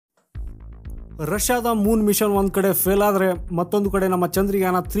ರಷ್ಯಾದ Moon mission ಒಂದು ಕಡೆ ಫೇಲ್ ಆದರೆ ಮತ್ತೊಂದು ಕಡೆ ನಮ್ಮ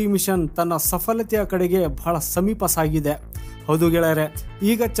ಚಂದ್ರಯಾನ 3 ಮಿಷನ್ ತನ್ನ ಸಫಲತೆಯ ಕಡೆಗೆ ಬಹಳ ಸಮೀಪ ಸಾಗಿದೆ. ಹೌದು ಗೆಳೆಯರೆ,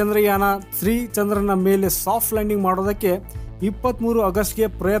 ಈಗ ಚಂದ್ರಯಾನ 3 ಚಂದ್ರನ ಮೇಲೆ ಸಾಫ್ಟ್ ಲ್ಯಾಂಡಿಂಗ್ ಮಾಡೋದಕ್ಕೆ 23 ಆಗಸ್ಟ್ಗೆ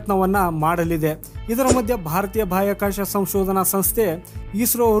ಪ್ರಯತ್ನವನ್ನ ಮಾಡಲಿದೆ. ಇದರ ಮಧ್ಯೆ ಭಾರತೀಯ ಬಾಹ್ಯಾಕಾಶ ಸಂಶೋಧನಾ ಸಂಸ್ಥೆ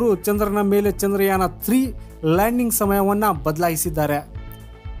ಇಸ್ರೋ ಅವರು ಚಂದ್ರನ ಮೇಲೆ ಚಂದ್ರಯಾನ 3 ಲ್ಯಾಂಡಿಂಗ್ ಸಮಯವನ್ನ ಬದಲಾಯಿಸಿದ್ದಾರೆ.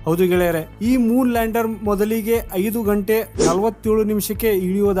 ಹೌದು ಗೆಳೆಯರೆ, ಈ ಮೂನ್ ಲ್ಯಾಂಡರ್ ಮೊದಲಿಗೆ 5 ಗಂಟೆ 47 ನಿಮಿಷಕ್ಕೆ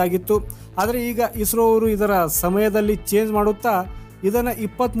ಇಳಿಯುವುದಾಗಿತ್ತು. ಆದರೆ ಈಗ ಇಸ್ರೋ ಅವರು ಇದರ ಸಮಯದಲ್ಲಿ ಚೇಂಜ್ ಮಾಡುತ್ತಾ ಇದನ್ನು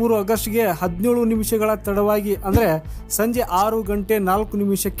 23 ಆಗಸ್ಟ್ಗೆ 17 ನಿಮಿಷಗಳ ತಡವಾಗಿ ಅಂದರೆ ಸಂಜೆ 6 ಗಂಟೆ 4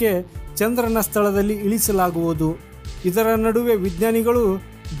 ನಿಮಿಷಕ್ಕೆ ಚಂದ್ರನ ಸ್ಥಳದಲ್ಲಿ ಇಳಿಸಲಾಗುವುದು. ಇದರ ನಡುವೆ ವಿಜ್ಞಾನಿಗಳು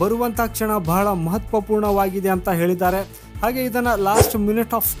ಬರುವಂತಹ ಕ್ಷಣ ಬಹಳ ಮಹತ್ವಪೂರ್ಣವಾಗಿದೆ ಅಂತ ಹೇಳಿದ್ದಾರೆ. ಹಾಗೆ ಇದನ್ನು ಲಾಸ್ಟ್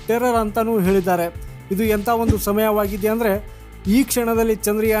ಮಿನಿಟ್ ಆಫ್ ಟೆರರ್ ಅಂತಾನೂ ಹೇಳಿದ್ದಾರೆ. ಇದು ಎಂಥ ಒಂದು ಸಮಯವಾಗಿದೆ ಅಂದರೆ ಈ ಕ್ಷಣದಲ್ಲಿ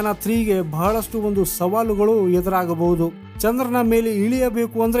ಚಂದ್ರಯಾನ 3ಗೆ ಬಹಳಷ್ಟು ಒಂದು ಸವಾಲುಗಳು ಎದುರಾಗಬಹುದು. ಚಂದ್ರನ ಮೇಲೆ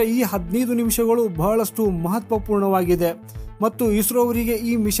ಇಳಿಯಬೇಕು ಅಂದರೆ ಈ 15 ನಿಮಿಷಗಳು ಬಹಳಷ್ಟು ಮಹತ್ವಪೂರ್ಣವಾಗಿದೆ ಮತ್ತು ಇಸ್ರೋ ಅವರಿಗೆ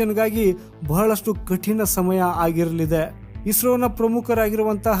ಈ ಮಿಷನ್ಗಾಗಿ ಬಹಳಷ್ಟು ಕಠಿಣ ಸಮಯ ಆಗಿರಲಿದೆ. ಇಸ್ರೋನ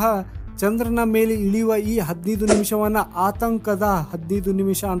ಪ್ರಮುಖರಾಗಿರುವಂತಹ ಚಂದ್ರನ ಮೇಲೆ ಇಳಿಯುವ ಈ 15 ನಿಮಿಷವನ್ನ ಆತಂಕದ 15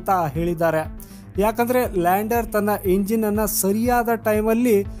 ನಿಮಿಷ ಅಂತ ಹೇಳಿದ್ದಾರೆ. ಯಾಕಂದ್ರೆ ಲ್ಯಾಂಡರ್ ತನ್ನ ಎಂಜಿನ್ ಅನ್ನ ಸರಿಯಾದ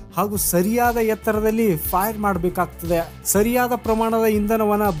ಟೈಮಲ್ಲಿ ಹಾಗೂ ಸರಿಯಾದ ಎತ್ತರದಲ್ಲಿ ಫೈರ್ ಮಾಡಬೇಕಾಗ್ತದೆ, ಸರಿಯಾದ ಪ್ರಮಾಣದ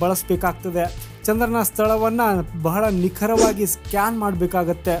ಇಂಧನವನ್ನ ಬಳಸಬೇಕಾಗ್ತದೆ, ಚಂದ್ರನ ಸ್ಥಳವನ್ನ ಬಹಳ ನಿಖರವಾಗಿ ಸ್ಕ್ಯಾನ್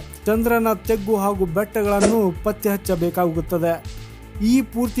ಮಾಡಬೇಕಾಗತ್ತೆ, ಚಂದ್ರನ ತೆಗ್ಗು ಹಾಗೂ ಬೆಟ್ಟಗಳನ್ನು ಪತ್ತೆ ಹಚ್ಚಬೇಕಾಗುತ್ತದೆ. ಈ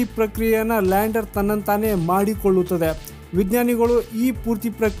ಪೂರ್ತಿ ಪ್ರಕ್ರಿಯೆಯನ್ನ ಲ್ಯಾಂಡರ್ ತನ್ನಂತಾನೇ ಮಾಡಿಕೊಳ್ಳುತ್ತದೆ. ವಿಜ್ಞಾನಿಗಳು ಈ ಪೂರ್ತಿ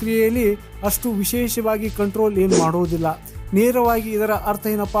ಪ್ರಕ್ರಿಯೆಯಲ್ಲಿ ಅಷ್ಟು ವಿಶೇಷವಾಗಿ ಕಂಟ್ರೋಲ್ ಏನು ಮಾಡೋದಿಲ್ಲ. ನೇರವಾಗಿ ಇದರ ಅರ್ಥ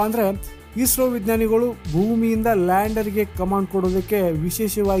ಏನಪ್ಪಾ ಅಂದರೆ ಇಸ್ರೋ ವಿಜ್ಞಾನಿಗಳು ಭೂಮಿಯಿಂದ ಲ್ಯಾಂಡರ್ಗೆ ಕಮಾಂಡ್ ಕೊಡೋದಕ್ಕೆ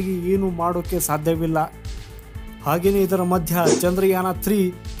ವಿಶೇಷವಾಗಿ ಏನು ಮಾಡೋಕ್ಕೆ ಸಾಧ್ಯವಿಲ್ಲ. ಹಾಗೆಯೇ ಇದರ ಮಧ್ಯ ಚಂದ್ರಯಾನ 3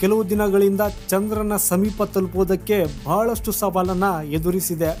 ಕೆಲವು ದಿನಗಳಿಂದ ಚಂದ್ರನ ಸಮೀಪ ತಲುಪುವುದಕ್ಕೆ ಬಹಳಷ್ಟು ಸವಾಲನ್ನು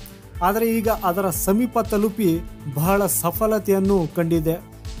ಎದುರಿಸಿದೆ. ಆದರೆ ಈಗ ಅದರ ಸಮೀಪ ತಲುಪಿ ಬಹಳ ಸಫಲತೆಯನ್ನು ಕಂಡಿದೆ.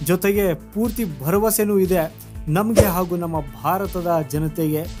 ಜೊತೆಗೆ ಪೂರ್ತಿ ಭರವಸೆನೂ ಇದೆ ನಮಗೆ ಹಾಗೂ ನಮ್ಮ ಭಾರತದ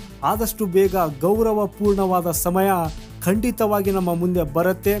ಜನತೆಗೆ. ಆದಷ್ಟು ಬೇಗ ಗೌರವಪೂರ್ಣವಾದ ಸಮಯ ಖಂಡಿತವಾಗಿ ನಮ್ಮ ಮುಂದೆ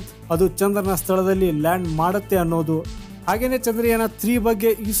ಬರುತ್ತೆ. ಅದು ಚಂದ್ರನ ಸ್ಥಳದಲ್ಲಿ ಲ್ಯಾಂಡ್ ಮಾಡುತ್ತೆ ಅನ್ನೋದು. ಹಾಗೆಯೇ ಚಂದ್ರಯಾನ 3 ಬಗ್ಗೆ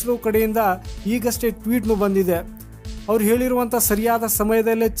ಇಸ್ರೋ ಕಡೆಯಿಂದ ಈಗಷ್ಟೇ ಟ್ವೀಟ್ನು ಬಂದಿದೆ. ಅವ್ರು ಹೇಳಿರುವಂಥ ಸರಿಯಾದ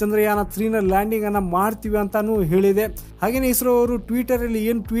ಸಮಯದಲ್ಲೇ ಚಂದ್ರಯಾನ 3ನ ಲ್ಯಾಂಡಿಂಗ್ ಅನ್ನು ಮಾಡ್ತೀವಿ ಅಂತಾನೂ ಹೇಳಿದೆ. ಹಾಗೆಯೇ ಇಸ್ರೋ ಅವರು ಟ್ವಿಟರಲ್ಲಿ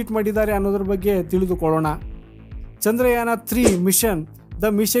ಏನು ಟ್ವೀಟ್ ಮಾಡಿದ್ದಾರೆ ಅನ್ನೋದ್ರ ಬಗ್ಗೆ ತಿಳಿದುಕೊಳ್ಳೋಣ. Chandrayaan 3 mission,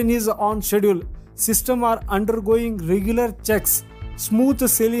 the mission is on schedule, system R undergoing regular cheques, smooth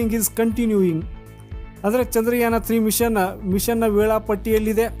selling is continuing. ಅಂದರೆ ಚಂದ್ರಯಾನ 3 ಮಿಷನ್ನ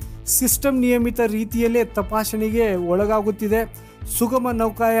ವೇಳಾಪಟ್ಟಿಯಲ್ಲಿದೆ. ಸಿಸ್ಟಮ್ ನಿಯಮಿತ ರೀತಿಯಲ್ಲೇ ತಪಾಸಣೆಗೆ ಒಳಗಾಗುತ್ತಿದೆ. ಸುಗಮ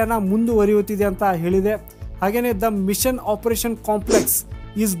ನೌಕಾಯಾನ ಮುಂದುವರಿಯುತ್ತಿದೆ ಅಂತ ಹೇಳಿದೆ. ಹಾಗೆಯೇ the mission operation complex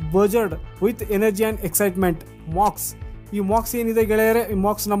is ಬಜರ್ಡ್ with energy and excitement. Marks, ಈ ಮಾಕ್ಸ್ ಏನಿದೆ ಗೆಳೆಯರೆ, ಈ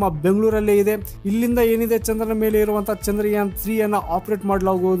ಮಾಕ್ಸ್ ನಮ್ಮ ಬೆಂಗಳೂರಲ್ಲೇ ಇದೆ. ಇಲ್ಲಿಂದ ಏನಿದೆ ಚಂದ್ರನ ಮೇಲೆ ಇರುವಂಥ ಚಂದ್ರಯಾನ 3 ಆಪರೇಟ್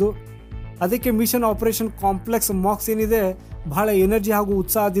ಮಾಡಲಾಗುವುದು. ಅದಕ್ಕೆ ಮಿಷನ್ ಆಪರೇಷನ್ ಕಾಂಪ್ಲೆಕ್ಸ್ ಮಾಕ್ಸ್ ಏನಿದೆ ಬಹಳ ಎನರ್ಜಿ ಹಾಗೂ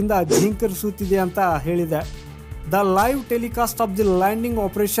ಉತ್ಸಾಹದಿಂದ ಝೀಂಕರಿಸುತ್ತಿದೆ ಅಂತ ಹೇಳಿದೆ. The live telecast of the landing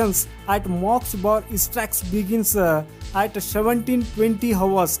operations at marks bar ಇಸ್ಟ್ರಾಕ್ಸ್ begins at 17:20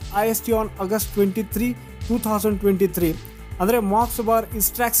 hours IST on August 23, 2023. ಅಂದರೆ ಮಾಕ್ಸ್ ಬಾರ್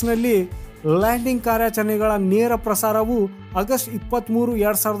ಇಸ್ಟ್ರಾಕ್ಸ್ನಲ್ಲಿ ಲ್ಯಾಂಡಿಂಗ್ ಕಾರ್ಯಾಚರಣೆಗಳ ನೇರ ಪ್ರಸಾರವು ಆಗಸ್ಟ್ 23,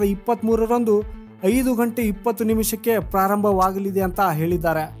 2023 5 ಗಂಟೆ 20 ನಿಮಿಷಕ್ಕೆ ಪ್ರಾರಂಭವಾಗಲಿದೆ ಅಂತ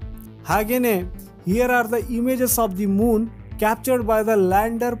ಹೇಳಿದ್ದಾರೆ. ಹಾಗೇನೆ here are the images of the Moon captured by the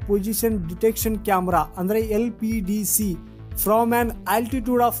lander position detection camera ಅಂದರೆ LPDC from on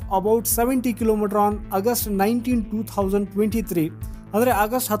altitude of about 70 km on August 19, 2023. ಅಂದರೆ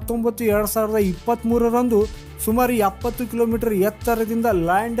ಆಗಸ್ಟ್ 19, 2023 ಸುಮಾರು 70 ಕಿಲೋಮೀಟರ್ ಎತ್ತರದಿಂದ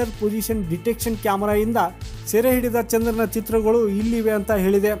ಲ್ಯಾಂಡರ್ ಪೊಸಿಷನ್ ಡಿಟೆಕ್ಷನ್ ಕ್ಯಾಮರಾಯಿಂದ ಸೆರೆ ಹಿಡಿದ ಚಂದ್ರನ ಚಿತ್ರಗಳು ಇಲ್ಲಿವೆ ಅಂತ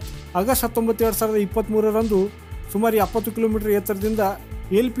ಹೇಳಿದೆ. ಆಗಸ್ಟ್ 19, 2023 ಸುಮಾರು 70 ಕಿಲೋಮೀಟರ್ ಎತ್ತರದಿಂದ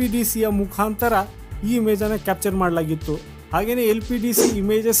LPDCಯ ಮುಖಾಂತರ ಈ ಇಮೇಜನ್ನು ಕ್ಯಾಪ್ಚರ್ ಮಾಡಲಾಗಿತ್ತು. ಹಾಗೆಯೇ LPDC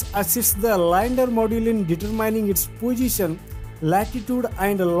images assist the lander module in determining its position, latitude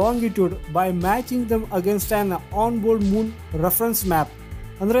and longitude by matching dum against on on board Moon reference map.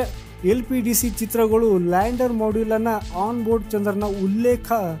 ಅಂದರೆ LPDC ಚಿತ್ರಗಳು ಲ್ಯಾಂಡರ್ ಮಾಡ್ಯೂಲನ್ನು ಆನ್ ಬೋರ್ಡ್ ಚಂದ್ರನ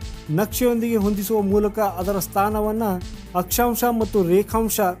ಉಲ್ಲೇಖ ನಕ್ಷೆಯೊಂದಿಗೆ ಹೊಂದಿಸುವ ಮೂಲಕ ಅದರ ಸ್ಥಾನವನ್ನು ಅಕ್ಷಾಂಶ ಮತ್ತು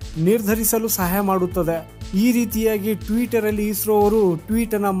ರೇಖಾಂಶ ನಿರ್ಧರಿಸಲು ಸಹಾಯ ಮಾಡುತ್ತದೆ. ಈ ರೀತಿಯಾಗಿ ಟ್ವಿಟರಲ್ಲಿ ಇಸ್ರೋ ಅವರು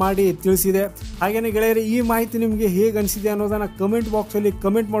ಟ್ವೀಟ್ ಅನ್ನು ಮಾಡಿ ತಿಳಿಸಿದೆ. ಹಾಗೆಯೇ ಗೆಳೆಯರೆ, ಈ ಮಾಹಿತಿ ನಿಮಗೆ ಹೇಗೆ ಅನಿಸಿದೆ ಅನ್ನೋದನ್ನು ಕಮೆಂಟ್ ಬಾಕ್ಸಲ್ಲಿ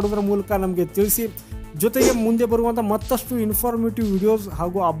ಕಮೆಂಟ್ ಮಾಡೋದ್ರ ಮೂಲಕ ನಮಗೆ ತಿಳಿಸಿ. ಜೊತೆಗೆ ಮುಂದೆ ಬರುವಂಥ ಮತ್ತಷ್ಟು ಇನ್ಫಾರ್ಮೇಟಿವ್ ವಿಡಿಯೋಸ್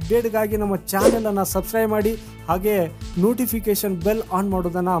ಹಾಗೂ ಅಪ್ಡೇಟ್ಗಾಗಿ ನಮ್ಮ ಚಾನೆಲನ್ನು ಸಬ್ಸ್ಕ್ರೈಬ್ ಮಾಡಿ ಹಾಗೆ ನೋಟಿಫಿಕೇಶನ್ ಬೆಲ್ ಆನ್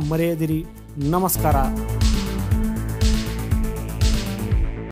ಮಾಡೋದನ್ನು ಮರೆಯದಿರಿ. ನಮಸ್ಕಾರ.